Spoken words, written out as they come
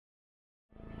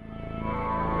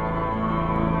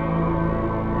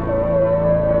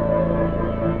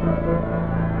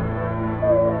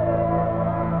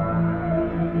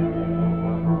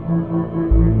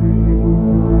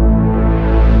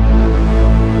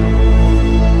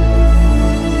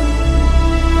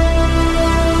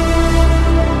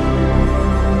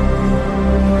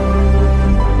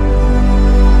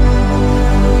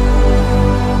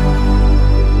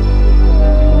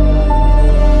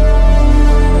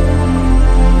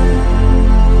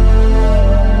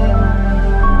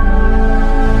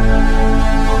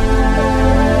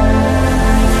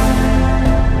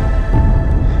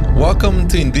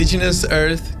Indigenous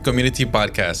Earth Community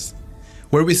Podcast,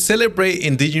 where we celebrate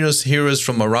Indigenous heroes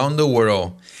from around the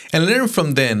world and learn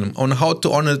from them on how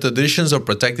to honor the traditions of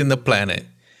protecting the planet.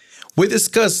 We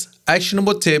discuss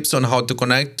actionable tips on how to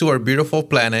connect to our beautiful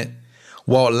planet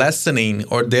while lessening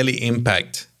our daily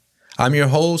impact. I'm your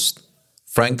host,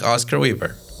 Frank Oscar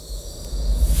Weaver.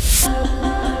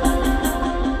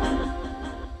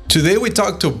 Today we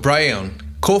talk to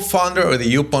Brian, co-founder of the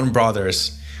Yupon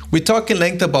Brothers. We talk in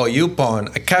length about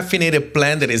Yupon, a caffeinated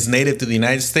plant that is native to the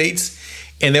United States,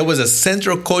 and it was a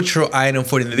central cultural item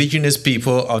for the indigenous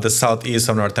people of the southeast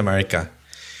of North America.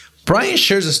 Brian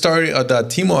shares the story of the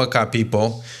Timucua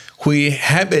people who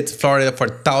inhabit Florida for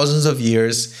thousands of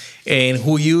years and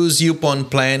who use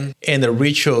Yupon plant and the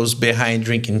rituals behind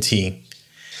drinking tea.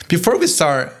 Before we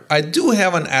start, I do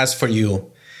have an ask for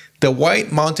you. The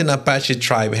White Mountain Apache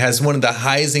tribe has one of the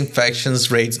highest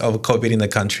infections rates of COVID in the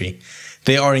country.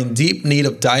 They are in deep need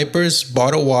of diapers,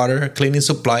 bottled water, cleaning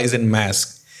supplies, and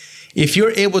masks. If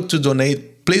you're able to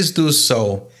donate, please do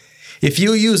so. If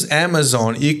you use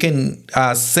Amazon, you can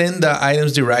send the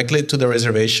items directly to the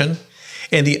reservation,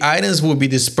 and the items will be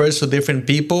dispersed to different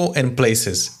people and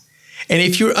places. And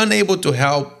if you're unable to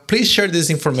help, please share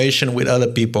this information with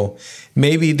other people.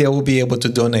 Maybe they will be able to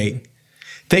donate.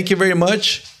 Thank you very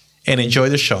much, and enjoy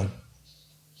the show.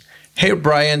 Hey,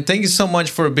 Brian, thank you so much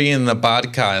for being in the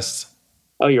podcast.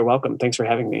 Oh, you're welcome. Thanks for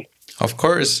having me. Of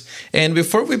course. And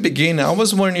before we begin, I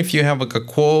was wondering if you have a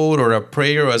quote or a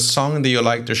prayer or a song that you'd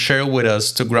like to share with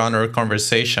us to ground our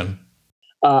conversation.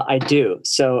 I do.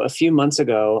 So a few months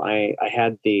ago, I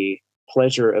had the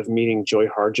pleasure of meeting Joy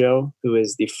Harjo, who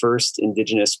is the first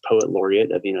Indigenous Poet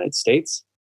Laureate of the United States.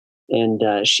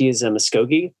 And she is a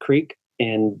Muskogee Creek,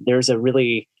 and there's a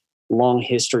really long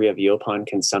history of Yupon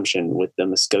consumption with the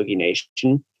Muskogee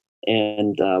Nation.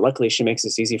 And luckily, she makes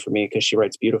this easy for me because she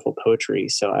writes beautiful poetry.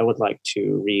 So I would like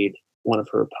to read one of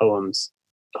her poems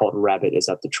called Rabbit is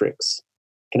Up to Tricks.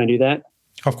 Can I do that?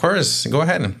 Of course. Go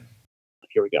ahead.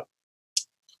 Here we go.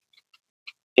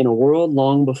 In a world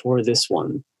long before this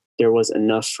one, there was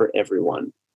enough for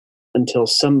everyone until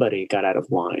somebody got out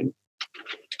of line.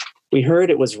 We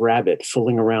heard it was Rabbit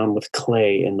fooling around with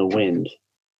clay in the wind.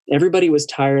 Everybody was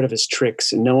tired of his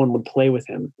tricks and no one would play with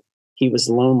him. He was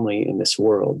lonely in this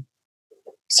world.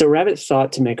 So Rabbit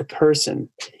thought to make a person,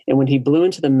 and when he blew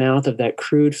into the mouth of that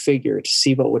crude figure to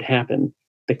see what would happen,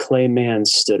 the clay man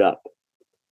stood up.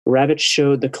 Rabbit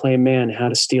showed the clay man how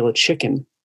to steal a chicken.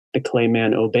 The clay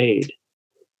man obeyed.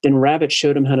 Then Rabbit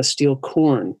showed him how to steal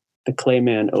corn. The clay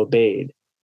man obeyed.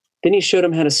 Then he showed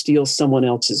him how to steal someone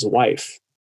else's wife.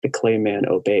 The clay man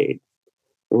obeyed.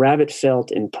 Rabbit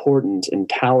felt important and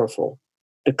powerful.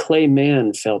 The clay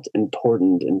man felt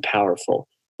important and powerful.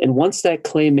 And once that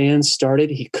clay man started,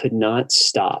 he could not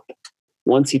stop.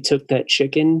 Once he took that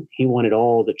chicken, he wanted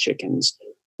all the chickens.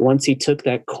 Once he took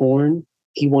that corn,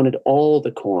 he wanted all the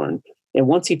corn. And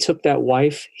once he took that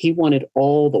wife, he wanted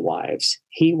all the wives.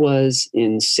 He was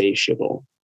insatiable.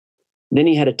 Then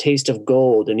he had a taste of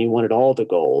gold and he wanted all the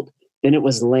gold. Then it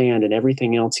was land and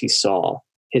everything else he saw.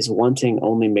 His wanting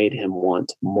only made him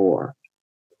want more.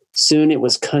 Soon it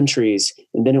was countries,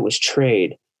 and then it was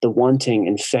trade. The wanting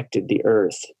infected the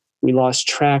earth. We lost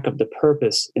track of the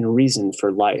purpose and reason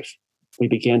for life. We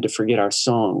began to forget our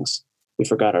songs. We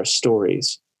forgot our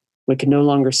stories. We could no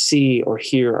longer see or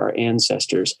hear our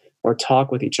ancestors or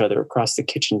talk with each other across the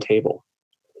kitchen table.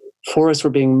 Forests were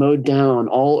being mowed down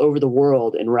all over the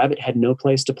world, and Rabbit had no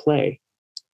place to play.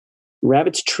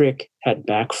 Rabbit's trick had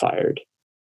backfired.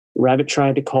 Rabbit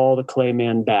tried to call the clay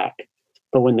man back.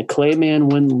 But when the clay man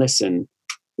wouldn't listen,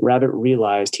 Rabbit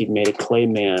realized he'd made a clay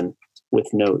man with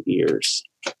no ears.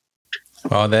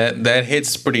 Wow, that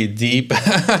hits pretty deep.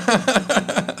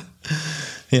 Yeah.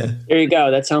 There you go.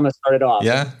 That's how I started off.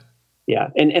 Yeah. Yeah.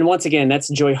 And once again, that's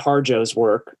Joy Harjo's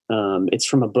work. It's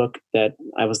from a book that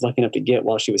I was lucky enough to get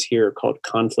while she was here called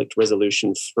Conflict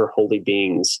Resolution for Holy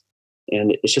Beings.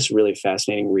 And it's just a really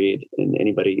fascinating read. And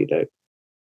anybody that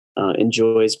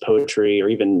enjoys poetry or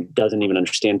even doesn't even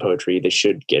understand poetry, they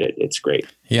should get it. It's great.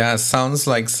 Yeah, sounds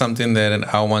like something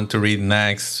that I want to read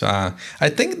next. I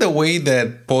think the way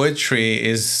that poetry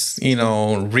is,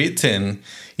 written,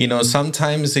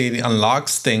 sometimes it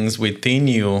unlocks things within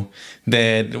you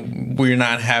that we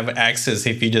not have access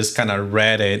if you just kind of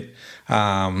read it.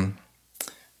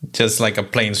 Just like a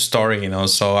plain story,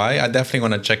 So I definitely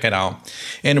want to check it out.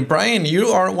 And Brian, you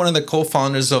are one of the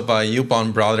co-founders of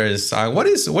Yupon Brothers. What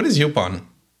is Yupon?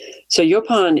 So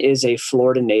Yupon is a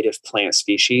Florida native plant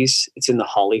species. It's in the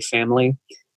holly family.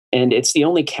 And it's the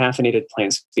only caffeinated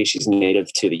plant species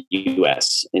native to the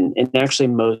US and actually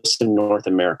most of North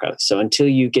America. So until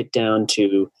you get down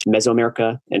to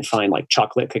Mesoamerica and find like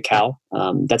chocolate cacao,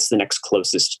 that's the next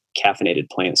closest caffeinated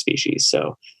plant species.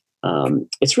 So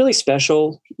it's really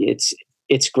special.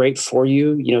 It's great for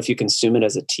you. You know, if you consume it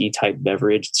as a tea type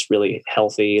beverage, it's really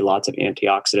healthy, lots of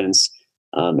antioxidants.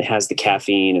 It has the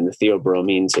caffeine and the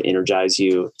theobromine to energize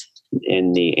you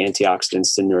and the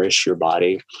antioxidants to nourish your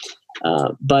body.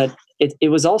 But it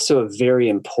was also a very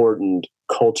important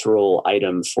cultural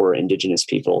item for indigenous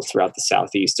people throughout the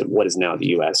southeast of what is now the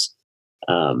U.S.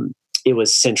 It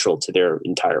was central to their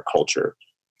entire culture.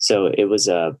 So it was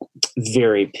a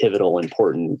very pivotal,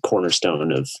 important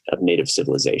cornerstone of native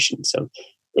civilization. So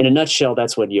in a nutshell,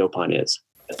 that's what Yopan is.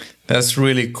 That's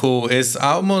really cool. It's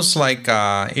almost like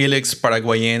Ilex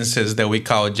paraguayensis that we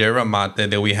call yerba mate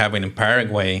that we have in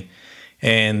Paraguay.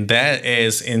 And that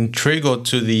is integral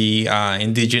to the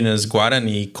indigenous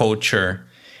Guarani culture.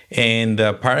 And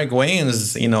the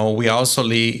Paraguayans, you know, we also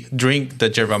drink the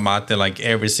yerba mate like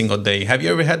every single day. Have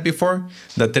you ever had before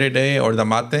the tereré or the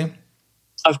mate?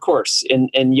 Of course.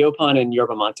 And Yopan and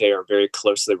yerba mate are very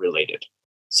closely related.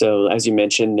 So as you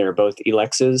mentioned, they're both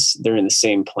ilexes. They're in the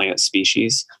same plant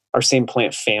species, or same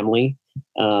plant family.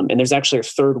 And there's actually a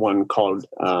third one called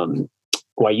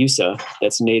guayusa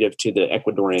that's native to the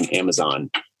Ecuadorian Amazon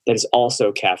that is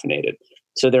also caffeinated.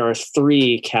 So there are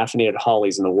 3 caffeinated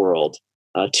hollies in the world.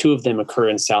 2 of them occur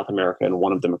in South America and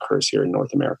 1 of them occurs here in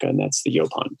North America, and that's the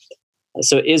Yopan.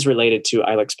 So it is related to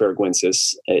Ilex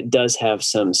paraguayensis. It does have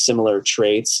some similar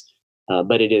traits,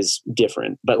 but it is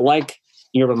different. But like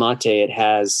yerba mate, it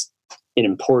has an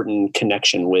important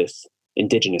connection with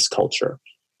indigenous culture.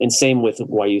 And same with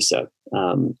guayusa.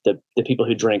 The people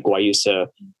who drank guayusa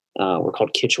were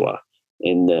called Quechua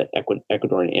in the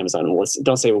Ecuadorian Amazon. Well,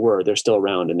 don't say a word. They're still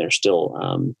around and they're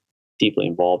still deeply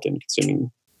involved in consuming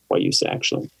guayusa,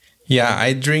 actually. Yeah,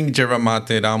 I drink yerba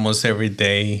mate almost every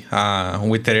day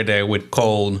with tereré, with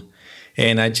cold.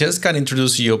 And I just got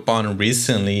introduced to Yopan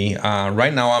recently.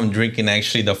 Right now I'm drinking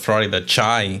actually the Florida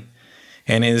chai.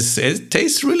 And it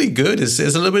tastes really good. It's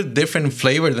a little bit different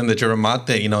flavor than the yerba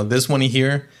mate. You know, this one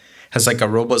here has like a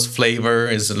robust flavor.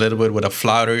 It's a little bit with a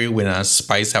flowery, with a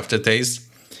spice aftertaste.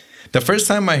 The first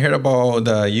time I heard about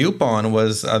the Yopan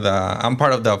was I'm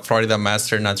part of the Florida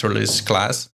Master Naturalist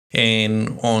class.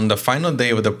 And on the final day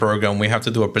of the program, we have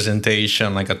to do a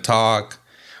presentation, like a talk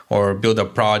or build a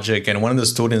project. And one of the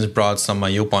students brought some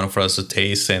Yopan for us to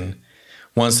taste. And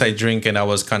once I drink it, I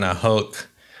was kind of hooked.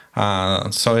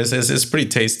 So it's pretty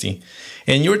tasty.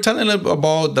 And you were telling a little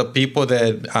about the people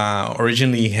that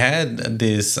originally had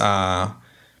this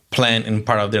plant in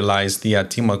part of their lives, the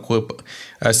Timucua.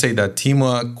 I say the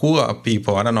Timucua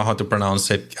people. I don't know how to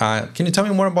pronounce it. Can you tell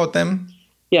me more about them?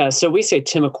 Yeah, so we say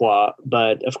Timucua,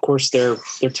 but of course they're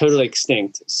totally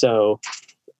extinct. So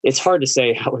it's hard to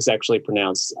say how it's actually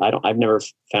pronounced. I've never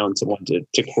found someone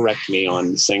to correct me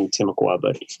on saying Timucua,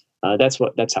 but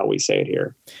that's how we say it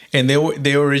here. And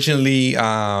they originally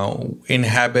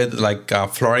inhabit like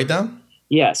Florida?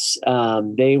 Yes,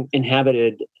 they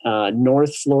inhabited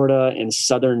North Florida and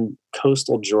southern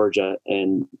coastal Georgia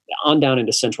and on down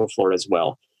into central Florida as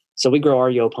well. So we grow our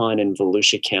Yopan in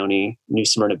Volusia County, New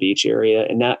Smyrna Beach area,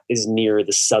 and that is near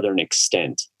the southern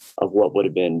extent of what would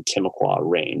have been Timucua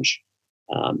Range.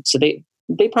 So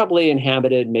they probably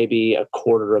inhabited maybe a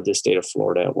quarter of the state of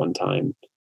Florida at one time,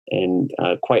 and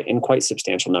quite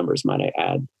substantial numbers, might I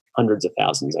add, hundreds of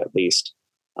thousands at least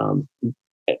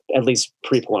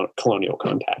pre-colonial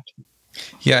contact.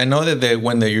 Yeah, I know that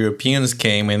when the Europeans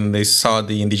came and they saw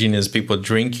the indigenous people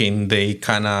drinking, they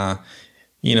kind of,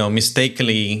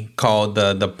 mistakenly called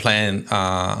the plant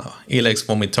Ilex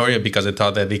vomitoria because they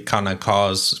thought that it kind of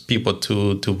caused people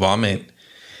to vomit.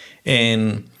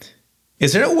 And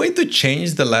is there a way to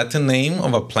change the Latin name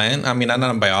of a plant? I mean, I'm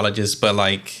not a biologist, but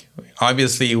like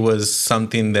obviously it was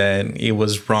something that it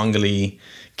was wrongly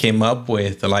came up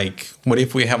with. Like, what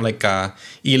if we have like a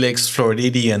Ilex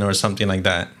floridian or something like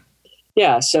that?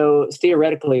 Yeah, so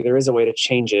theoretically there is a way to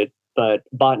change it, but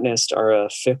botanists are a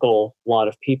fickle lot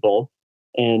of people.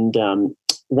 And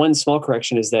one small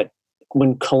correction is that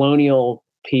when colonial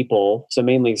people, so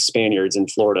mainly Spaniards in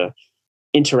Florida,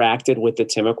 interacted with the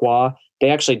Timucua, they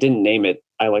actually didn't name it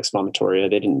Ilex vomitoria.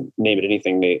 They didn't name it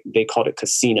anything. They called it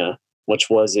Cassina, which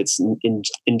was its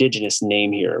indigenous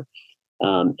name here.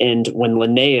 And when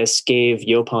Linnaeus gave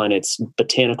Yopan its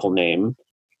botanical name,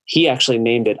 he actually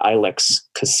named it Ilex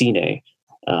cassinae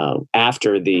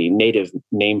after the native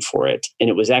name for it. And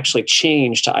it was actually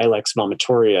changed to Ilex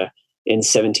vomitoria in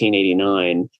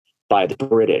 1789 by the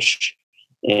British.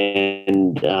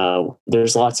 And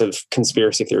there's lots of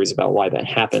conspiracy theories about why that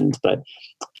happened. But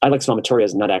Ilex vomitoria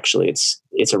is not actually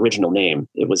its original name.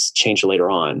 It was changed later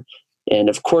on. And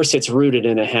of course, it's rooted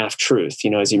in a half-truth.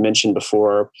 As you mentioned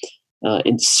before,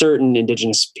 in certain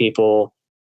indigenous people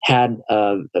had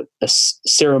a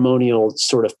ceremonial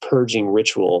sort of purging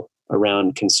ritual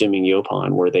around consuming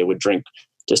yaupon, where they would drink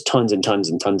just tons and tons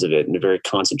and tons of it in a very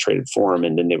concentrated form,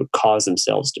 and then they would cause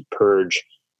themselves to purge,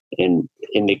 and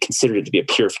they considered it to be a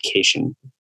purification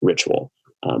ritual.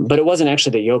 But it wasn't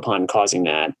actually the yaupon causing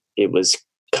that. It was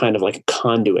kind of like a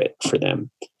conduit for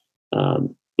them.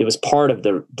 It was part of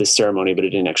the ceremony, but it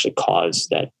didn't actually cause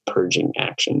that purging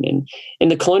action.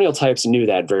 And the colonial types knew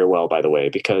that very well, by the way,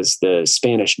 because the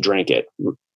Spanish drank it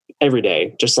every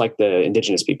day, just like the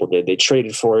indigenous people did. They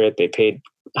traded for it. They paid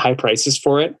high prices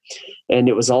for it. And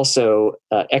it was also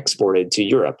exported to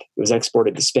Europe. It was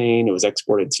exported to Spain. It was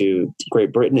exported to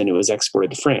Great Britain, and it was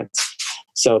exported to France.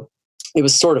 So it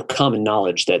was sort of common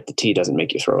knowledge that the tea doesn't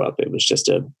make you throw up. It was just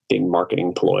a big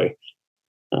marketing ploy,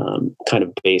 kind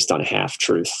of based on a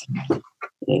half-truth.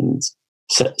 And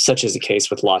such is the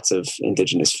case with lots of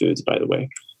indigenous foods, by the way.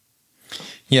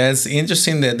 Yeah, it's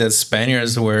interesting that the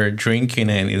Spaniards were drinking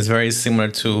it. It's very similar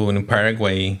to in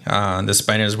Paraguay. The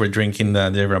Spaniards were drinking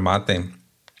the yerba mate.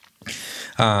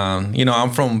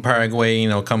 I'm from Paraguay,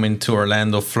 coming to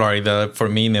Orlando, Florida. For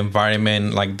me, the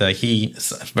environment, like the heat,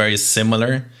 is very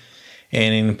similar.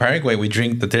 And in Paraguay, we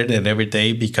drink the tereré every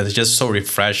day because it's just so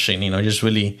refreshing. It just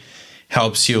really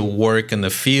helps you work in the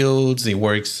fields. It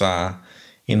works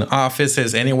in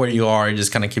offices, anywhere you are. It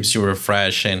just kind of keeps you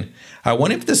refreshed. And I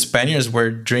wonder if the Spaniards were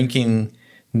drinking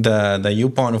the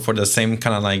yaupon for the same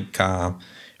kind of like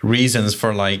reasons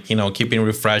for keeping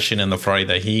refreshing in the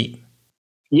Florida heat.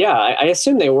 Yeah, I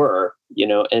assume they were,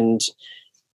 and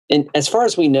as far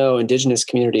as we know, indigenous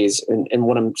communities, and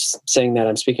when I'm saying that,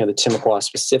 I'm speaking of the Timucua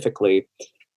specifically,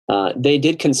 they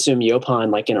did consume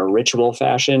yaupon like in a ritual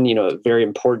fashion, a very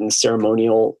important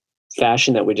ceremonial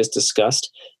fashion that we just discussed.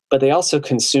 But they also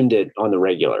consumed it on the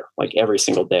regular, like every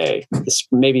single day,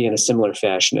 maybe in a similar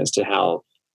fashion as to how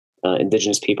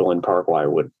indigenous people in Paraguay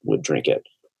would drink it.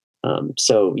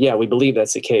 So yeah, we believe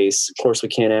that's the case. Of course, we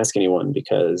can't ask anyone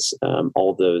because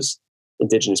all of those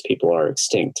indigenous people are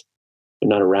extinct. They're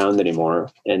not around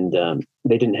anymore, and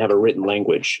they didn't have a written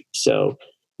language. So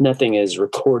nothing is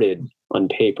recorded on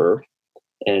paper.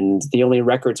 And the only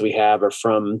records we have are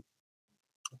from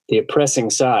the oppressing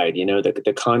side,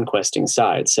 the conquesting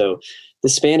side. So the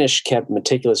Spanish kept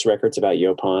meticulous records about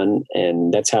yaupon,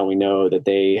 and that's how we know that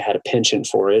they had a penchant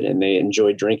for it and they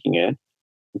enjoyed drinking it,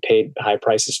 and paid high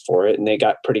prices for it, and they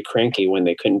got pretty cranky when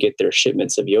they couldn't get their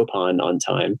shipments of yaupon on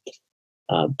time.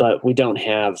 But we don't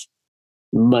have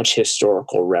much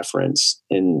historical reference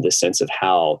in the sense of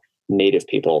how native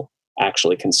people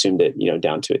actually consumed it,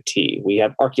 down to a T. We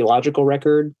have archaeological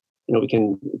record. We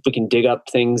can dig up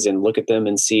things and look at them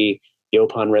and see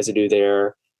yaupon residue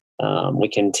there. We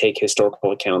can take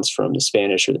historical accounts from the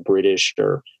Spanish or the British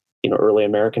or early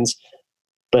Americans,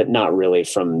 but not really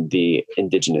from the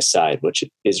indigenous side, which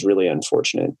is really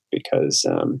unfortunate because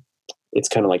it's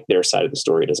kind of like their side of the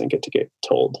story doesn't get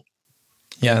told.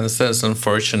 Yeah, that's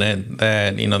unfortunate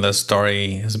that the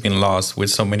story has been lost with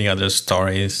so many other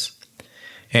stories.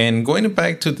 And going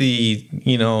back to the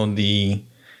the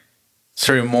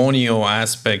ceremonial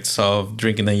aspects of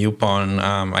drinking the yaupon,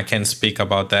 I can't speak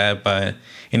about that, but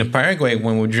in Paraguay,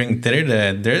 when we drink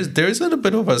tereré, there's a little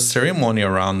bit of a ceremony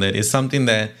around it. It's something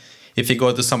that if you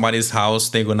go to somebody's house,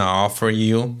 they're gonna offer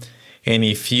you, and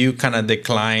if you kind of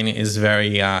decline, it's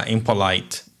very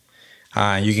impolite.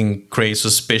 You can create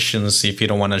suspicions if you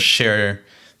don't want to share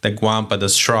the guampa, the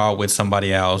straw, with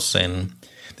somebody else, and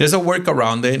there's a work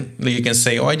around it. You can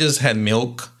say, "Oh, I just had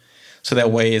milk." So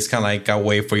that way, it's kind of like a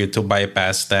way for you to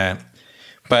bypass that.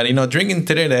 But, drinking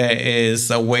tereré is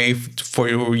a way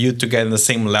for you to get in the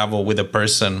same level with a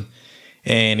person.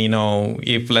 And,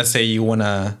 if let's say you want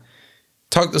to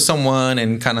talk to someone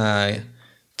and kind of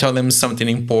tell them something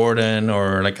important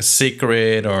or like a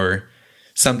secret or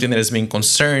something that has been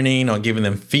concerning or giving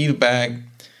them feedback,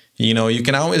 you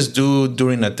can always do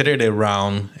during a tereré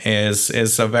round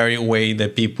is a very way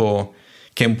that people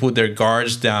can put their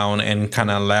guards down and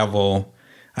kind of level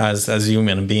as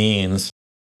human beings.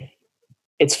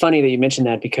 It's funny that you mentioned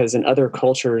that because in other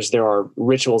cultures, there are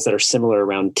rituals that are similar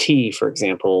around tea, for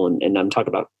example, and I'm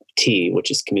talking about tea, which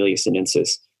is Camellia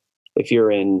sinensis. If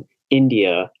you're in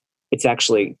India, it's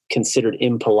actually considered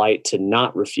impolite to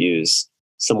not refuse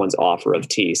someone's offer of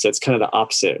tea. So it's kind of the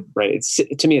opposite, right?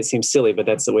 To me, it seems silly, but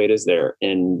that's the way it is there.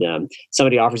 And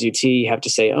somebody offers you tea, you have to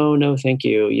say, "Oh, no, thank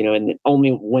you," and only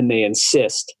when they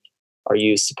insist are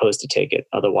you supposed to take it?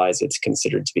 Otherwise, it's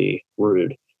considered to be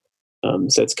rude.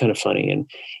 So it's kind of funny. And,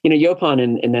 Yaupon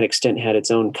in that extent had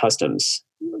its own customs.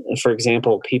 For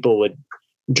example, people would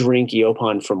drink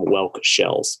Yaupon from whelk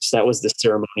shells. So that was the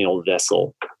ceremonial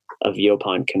vessel of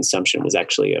Yaupon consumption. It was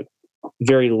actually a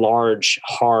very large,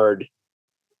 hard,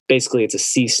 basically it's a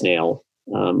sea snail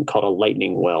called a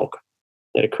lightning whelk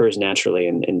that occurs naturally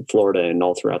in Florida and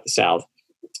all throughout the South.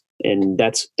 And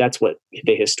that's what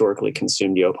they historically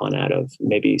consumed Yaupon out of,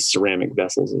 maybe ceramic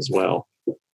vessels as well.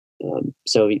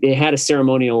 So they had a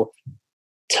ceremonial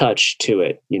touch to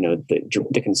it,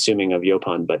 the consuming of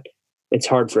Yaupon, but it's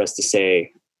hard for us to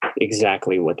say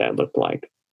exactly what that looked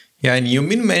like. Yeah, and you've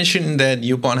been mentioning that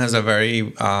Yaupon has a very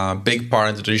big part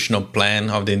in the traditional plant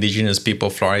of the indigenous people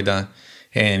of Florida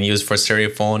and used for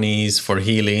ceremonies, for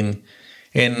healing.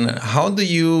 And how do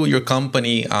your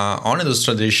company, honor those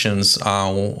traditions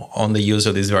on the use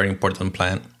of this very important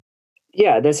plant?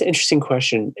 Yeah, that's an interesting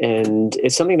question. And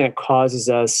it's something that causes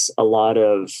us a lot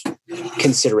of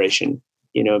consideration,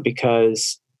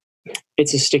 because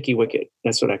it's a sticky wicket.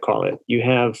 That's what I call it. You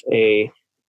have a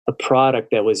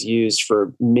product that was used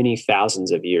for many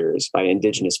thousands of years by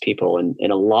indigenous people. And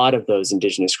a lot of those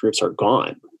indigenous groups are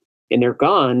gone. And they're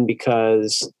gone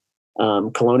because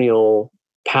colonial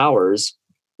powers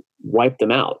wiped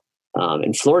them out.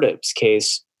 In Florida's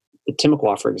case, the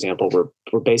Timucua, for example,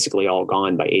 were basically all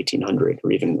gone by 1800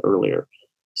 or even earlier.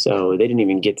 So they didn't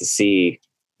even get to see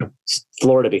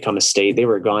Florida become a state. They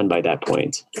were gone by that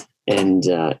point. And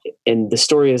the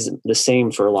story is the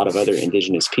same for a lot of other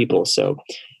indigenous people. So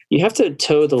you have to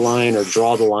toe the line or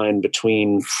draw the line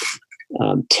between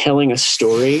telling a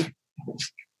story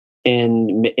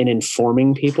and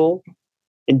informing people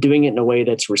and doing it in a way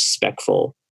that's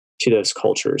respectful to those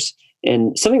cultures.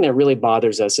 And something that really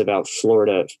bothers us about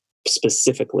Florida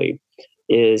specifically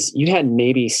is you had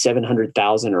maybe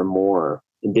 700,000 or more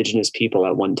indigenous people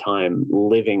at one time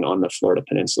living on the Florida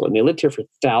Peninsula. And they lived here for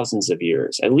thousands of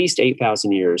years, at least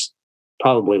 8,000 years,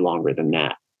 probably longer than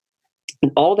that.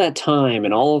 And all that time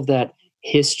and all of that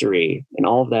history and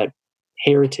all of that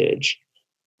heritage,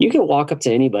 you can walk up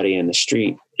to anybody in the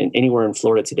street and anywhere in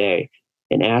Florida today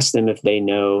and ask them if they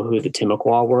know who the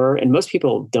Timucua were. And most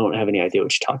people don't have any idea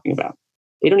what you're talking about.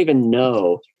 They don't even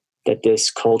know that this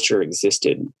culture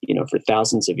existed, for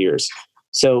thousands of years.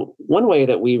 So one way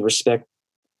that we respect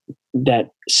that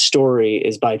story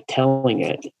is by telling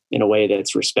it in a way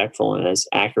that's respectful and as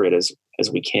accurate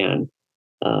as we can.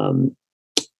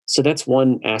 So that's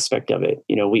one aspect of it.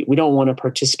 We don't want to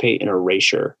participate in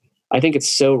erasure. I think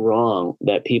it's so wrong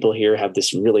that people here have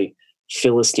this really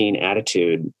Philistine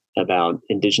attitude about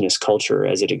indigenous culture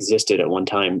as it existed at one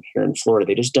time here in Florida.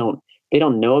 They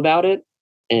don't know about it.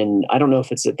 And I don't know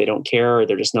if it's that they don't care or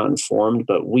they're just not informed,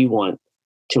 but we want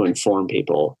to inform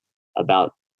people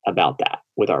about that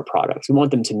with our products. We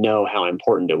want them to know how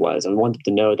important it was. And we want them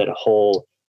to know that a whole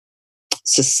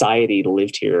society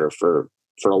lived here for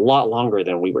a lot longer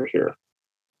than we were here.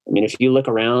 I mean, if you look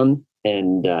around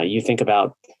and you think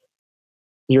about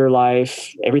your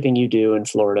life, everything you do in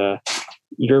Florida,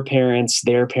 your parents,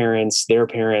 their parents, their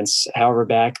parents, however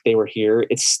back they were here,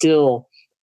 it's still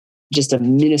just a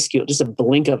minuscule, just a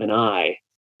blink of an eye,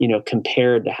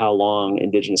 compared to how long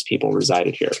indigenous people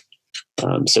resided here.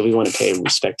 So we want to pay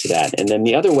respect to that. And then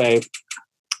the other way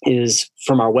is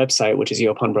from our website, which is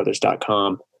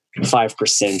yauponbrothers.com,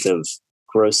 5% of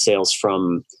gross sales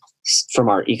from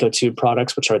our EcoTube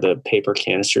products, which are the paper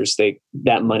canisters,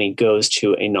 that money goes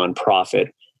to a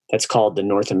nonprofit that's called the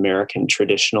North American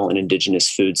Traditional and Indigenous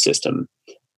Food System.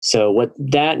 So what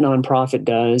that nonprofit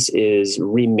does is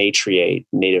rematriate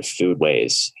native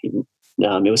foodways. It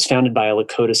was founded by a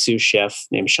Lakota Sioux chef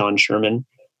named Sean Sherman,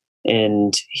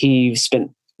 and he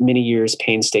spent many years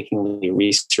painstakingly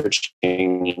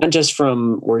researching, not just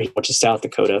from where he went to South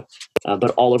Dakota,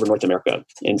 but all over North America,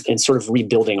 and sort of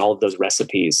rebuilding all of those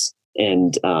recipes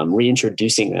and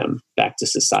reintroducing them back to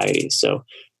society. So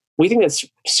we think that's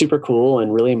super cool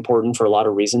and really important for a lot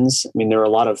of reasons. I mean, there are a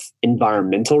lot of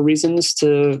environmental reasons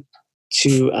to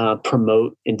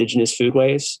promote indigenous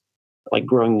foodways, like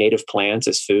growing native plants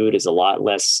as food is a lot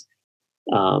less,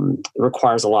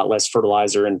 requires a lot less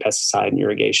fertilizer and pesticide and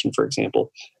irrigation, for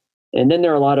example. And then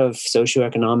there are a lot of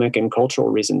socioeconomic and cultural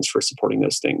reasons for supporting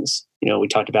those things. We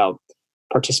talked about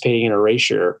participating in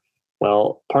erasure.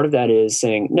 Well, part of that is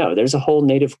saying, no, there's a whole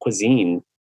native cuisine.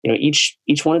 Each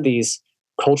one of these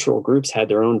cultural groups had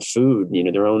their own food,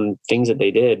 their own things that they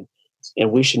did.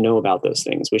 And we should know about those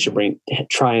things. We should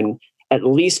try and at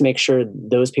least make sure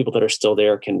those people that are still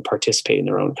there can participate in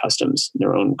their own customs,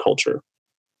 their own culture.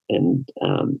 And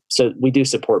so we do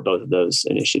support both of those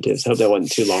initiatives. I hope that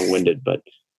wasn't too long-winded, but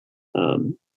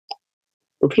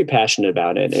we're pretty passionate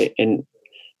about it. And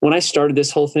when I started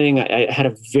this whole thing, I had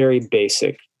a very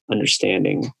basic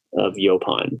understanding of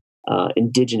Yaupon,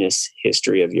 indigenous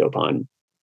history of Yaupon.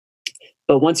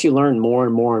 But once you learn more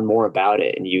and more and more about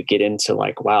it, and you get into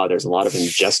like, wow, there's a lot of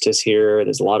injustice here.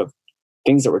 There's a lot of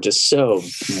things that were just so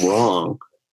wrong.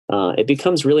 It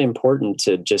becomes really important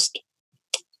to just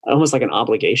almost like an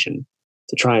obligation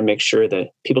to try and make sure that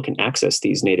people can access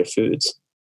these native foods.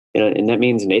 And that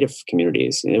means native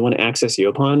communities. They want to access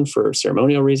Yaupon for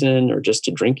ceremonial reason or just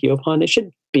to drink Yaupon. They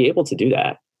should be able to do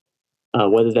that.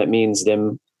 Whether that means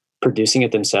them producing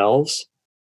it themselves,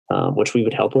 which we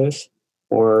would help with,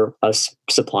 or us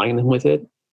supplying them with it,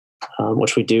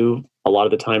 which we do a lot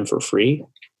of the time for free.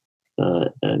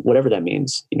 And whatever that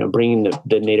means, bringing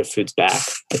the native foods back,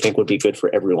 I think would be good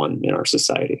for everyone in our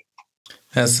society.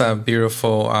 That's a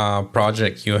beautiful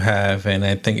project you have, and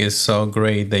I think it's so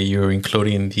great that you're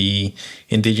including the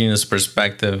indigenous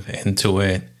perspective into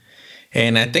it.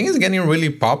 And I think it's getting really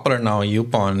popular now,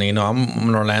 Yupon. I'm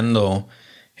in Orlando,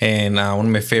 and one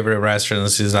of my favorite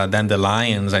restaurants is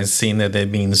Dandelions. I've seen that they're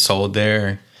being sold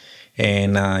there.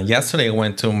 And yesterday I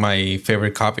went to my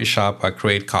favorite coffee shop,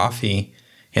 Create Coffee,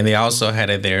 and they also had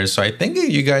it there. So I think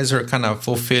you guys are kind of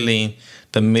fulfilling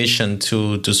the mission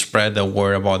to spread the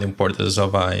word about the importance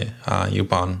of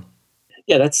Yupon.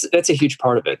 Yeah, that's a huge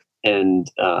part of it.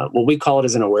 And what we call it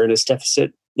is an awareness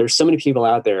deficit. There's so many people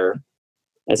out there,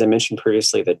 as I mentioned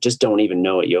previously, that just don't even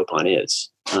know what Yaupon is.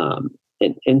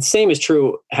 And same is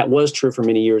true, was true for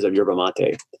many years of yerba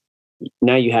mate.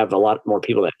 Now you have a lot more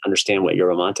people that understand what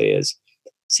yerba mate is.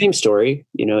 Same story,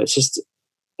 it's just,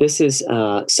 this is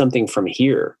something from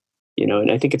here,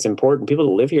 and I think it's important. People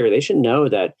that live here, they should know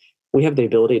that we have the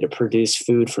ability to produce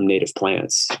food from native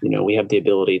plants. We have the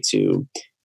ability to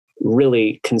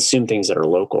really consume things that are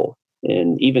local,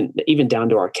 and even down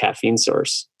to our caffeine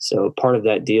source. So part of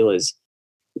that deal is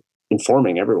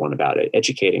informing everyone about it,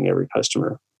 educating every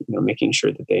customer, making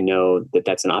sure that they know that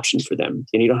that's an option for them.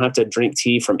 And you don't have to drink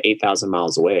tea from 8,000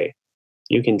 miles away.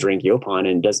 You can drink Yaupon,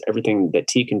 and it does everything that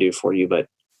tea can do for you, but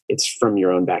it's from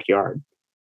your own backyard,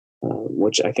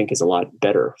 which I think is a lot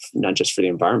better, not just for the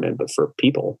environment, but for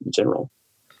people in general.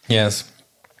 Yes.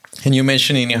 And you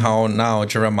mentioning how now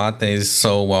yerba mate is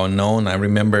so well known. I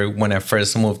remember when I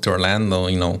first moved to Orlando,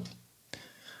 a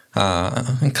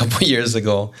couple of years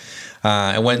ago,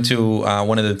 I went to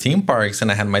one of the theme parks,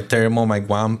 and I had my thermo, my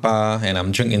guampa, and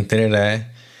I'm drinking tereré.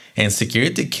 And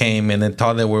security came, and they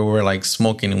thought that we were like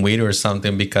smoking weed or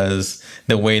something because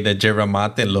the way that yerba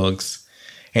mate looks.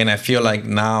 And I feel like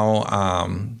now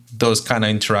those kind of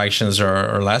interactions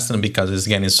are lessened because it's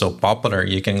getting so popular.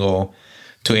 You can go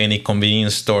to any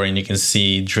convenience store and you can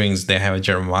see drinks that have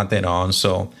yerba mate on.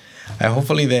 So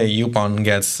hopefully the Yupon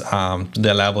gets to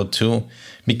the level too,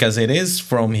 because it is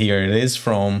from here. It is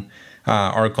from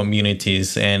our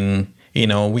communities. And,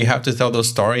 we have to tell those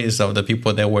stories of the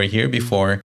people that were here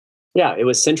before. Yeah, it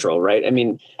was central, right? I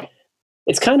mean,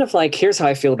 it's kind of like, here's how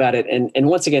I feel about it. And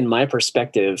once again, my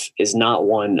perspective is not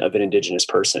one of an indigenous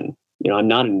person. I'm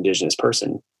not an indigenous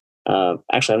person. Actually,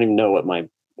 I don't even know what my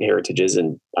heritage is,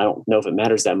 and I don't know if it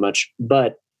matters that much.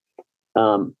 But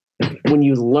when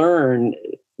you learn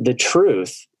the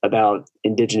truth about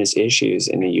indigenous issues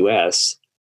in the U.S.,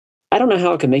 I don't know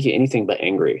how it can make you anything but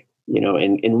angry,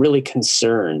 and really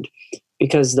concerned,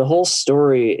 because the whole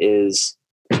story is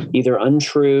either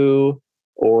untrue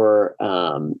or,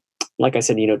 like I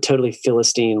said, totally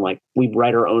Philistine. Like, we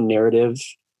write our own narrative.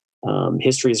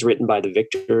 History is written by the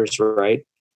victors, right?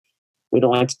 We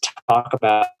don't like to talk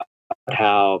about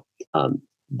how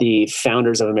the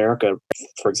founders of America,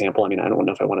 for example, I don't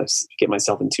know if I want to get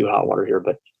myself in too hot water here,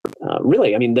 but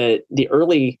really, the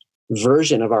early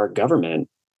version of our government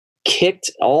kicked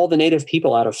all the native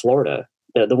people out of Florida,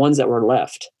 the ones that were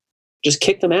left, just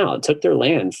kicked them out, took their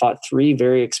land, fought 3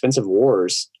 very expensive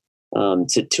wars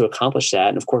to accomplish that.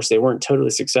 And of course, they weren't totally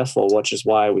successful, which is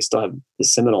why we still have the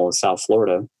Seminole in South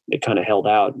Florida. They kind of held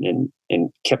out and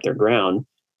kept their ground,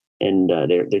 and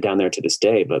they're down there to this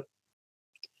day. But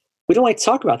we don't like to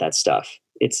talk about that stuff.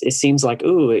 It seems like,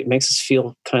 it makes us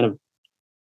feel kind of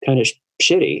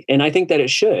shitty, and I think that it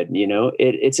should.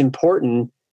 It's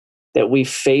important that we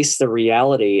face the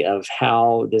reality of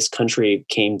how this country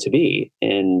came to be,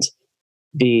 and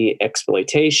the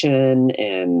exploitation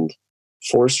and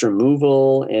forced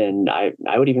removal, and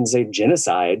I would even say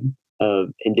genocide of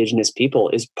indigenous people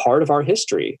is part of our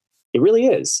history. It really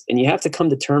is. And you have to come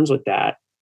to terms with that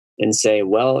and say,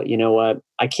 well, you know what?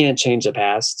 I can't change the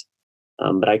past,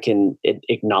 but I can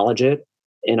acknowledge it,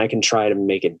 and I can try to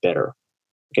make it better.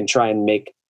 I can try and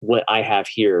make what I have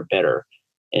here better.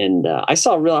 And I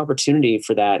saw a real opportunity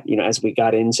for that, as we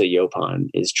got into Yopon,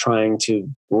 is trying to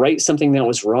right something that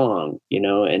was wrong,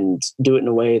 and do it in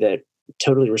a way that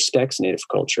totally respects native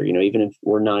culture. Even if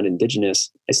we're not indigenous,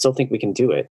 I still think we can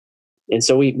do it. And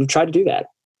so we tried to do that.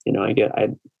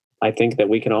 I think that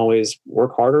we can always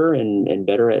work harder and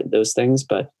better at those things,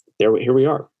 but here we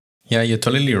are. Yeah, you're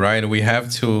totally right. We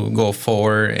have to go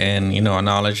forward and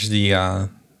acknowledge the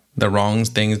wrong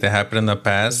things that happened in the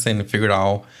past and figure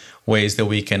out ways that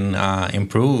we can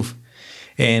improve.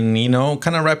 And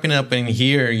kind of wrapping up in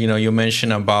here, you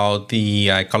mentioned about the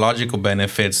ecological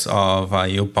benefits of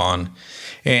Yupon.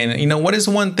 And what is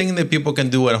one thing that people can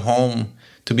do at home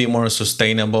to be more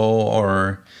sustainable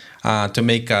or to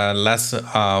make less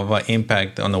of an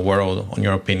impact on the world, in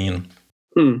your opinion?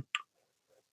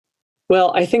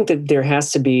 Well, I think that there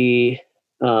has to be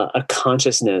a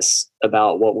consciousness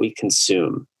about what we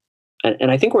consume.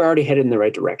 And I think we're already headed in the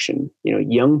right direction.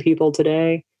 Young people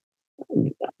today,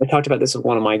 I talked about this with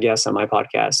one of my guests on my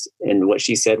podcast, and what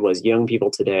she said was young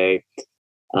people today,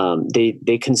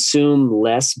 they consume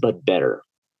less but better.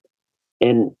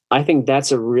 And I think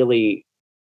that's a really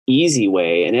easy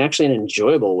way and actually an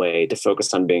enjoyable way to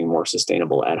focus on being more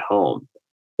sustainable at home,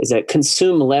 is that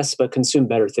consume less but consume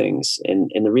better things. And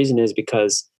the reason is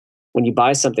because when you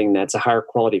buy something that's a higher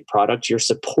quality product, you're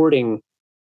supporting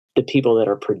the people that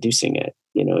are producing it.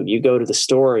 You go to the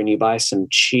store and you buy some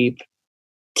cheap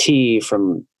tea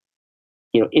from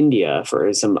India for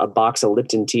a box of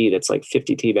Lipton tea that's like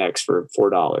 50 tea bags for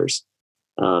 $4.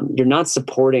 You're not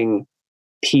supporting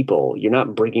people. You're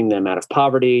not bringing them out of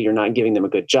poverty. You're not giving them a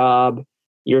good job.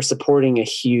 You're supporting a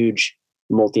huge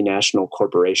multinational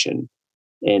corporation.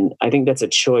 And I think that's a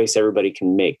choice everybody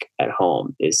can make at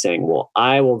home, is saying, well,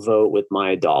 I will vote with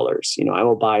my dollars. I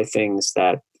will buy things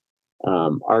that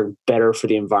are better for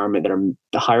the environment, that are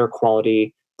the higher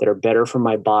quality, that are better for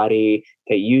my body,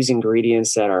 that use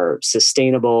ingredients that are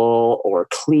sustainable or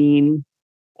clean.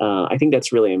 I think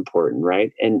that's really important,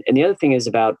 right? And the other thing is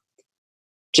about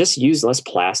just use less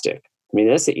plastic. I mean,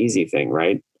 that's the easy thing,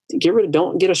 right?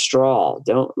 Don't get a straw.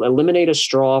 Don't eliminate a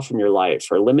straw from your life,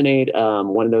 or eliminate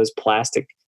one of those plastic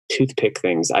toothpick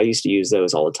things. I used to use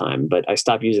those all the time, but I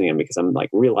stopped using them because I'm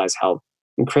realize how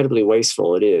incredibly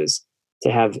wasteful it is to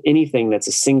have anything that's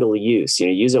a single use.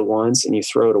 Use it once and you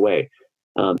throw it away.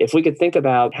 If we could think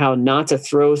about how not to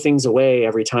throw things away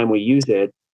every time we use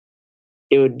it,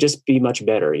 it would just be much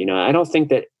better. I don't think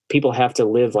that people have to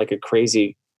live like a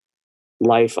crazy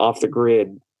life off the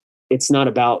grid. It's not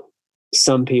about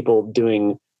some people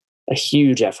doing a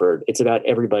huge effort. It's about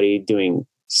everybody doing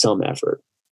some effort.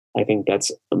 I think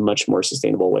that's a much more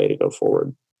sustainable way to go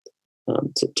forward,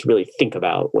 to really think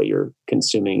about what you're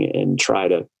consuming and try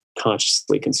to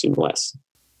consciously consume less.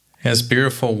 It's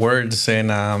beautiful words,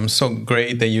 and so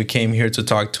great that you came here to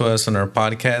talk to us on our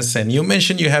podcast. And you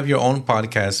mentioned you have your own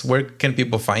podcast. Where can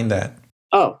people find that?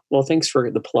 Oh, well, thanks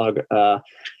for the plug.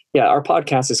 Yeah, our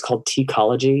podcast is called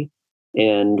Teacology,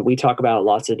 and we talk about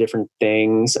lots of different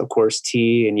things. Of course,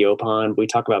 tea and Yopon. We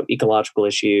talk about ecological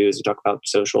issues. We talk about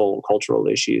social, cultural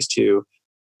issues too.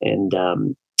 And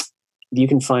you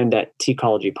can find that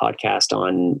Teacology podcast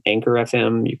on Anchor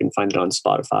FM. You can find it on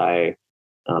Spotify,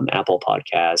 Apple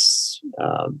Podcasts,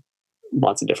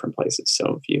 lots of different places.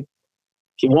 So if you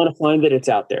want to find it, it's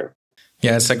out there.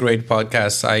 Yeah, it's a great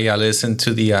podcast. I listened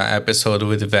to the episode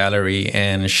with Valerie,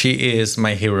 and she is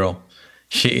my hero.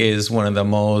 She is one of the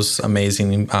most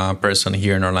amazing person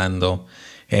here in Orlando,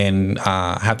 and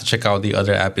I have to check out the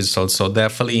other episodes. So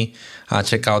definitely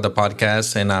check out the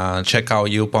podcast and check out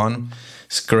Yupon.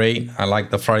 It's great. I like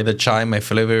the Florida chai, my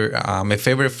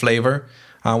favorite flavor.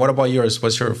 What about yours?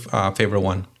 What's your favorite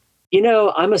one?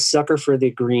 I'm a sucker for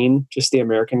the green, just the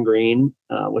American green,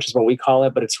 which is what we call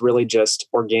it, but it's really just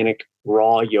organic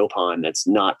raw Yopon that's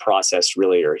not processed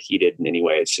really or heated in any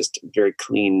way. It's just a very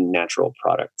clean, natural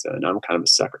product. And I'm kind of a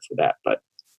sucker for that. But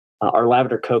our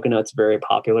lavender coconut's very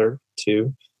popular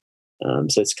too.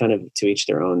 So it's kind of to each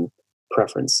their own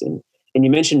preference. And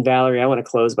you mentioned Valerie. I want to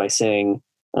close by saying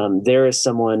there is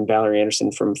someone, Valerie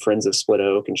Anderson from Friends of Split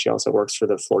Oak, and she also works for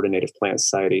the Florida Native Plant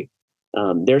Society.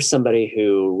 There's somebody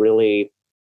who really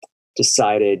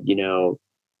decided,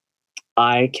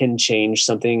 I can change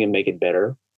something and make it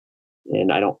better.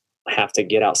 And I don't have to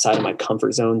get outside of my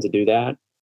comfort zone to do that.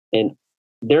 And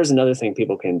there's another thing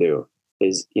people can do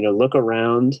is, look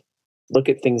around, look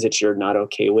at things that you're not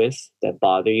okay with, that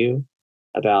bother you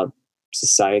about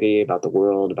society, about the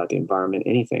world, about the environment,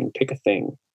 anything. Pick a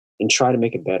thing and try to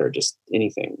make it better. Just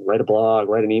anything. Write a blog,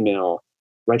 write an email,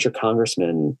 write your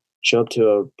congressman, show up to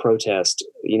a protest,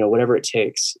 whatever it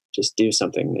takes, just do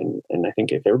something. And I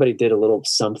think if everybody did a little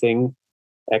something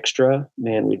extra,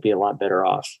 man, we'd be a lot better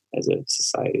off as a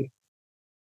society.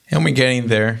 And we're getting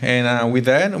there. And with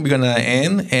that, we're going to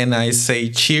end. And I say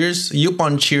cheers.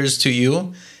 Yupon cheers to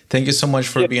you. Thank you so much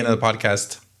for being on the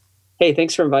podcast. Hey,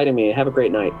 thanks for inviting me. Have a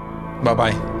great night.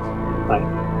 Bye-bye.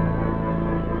 Bye.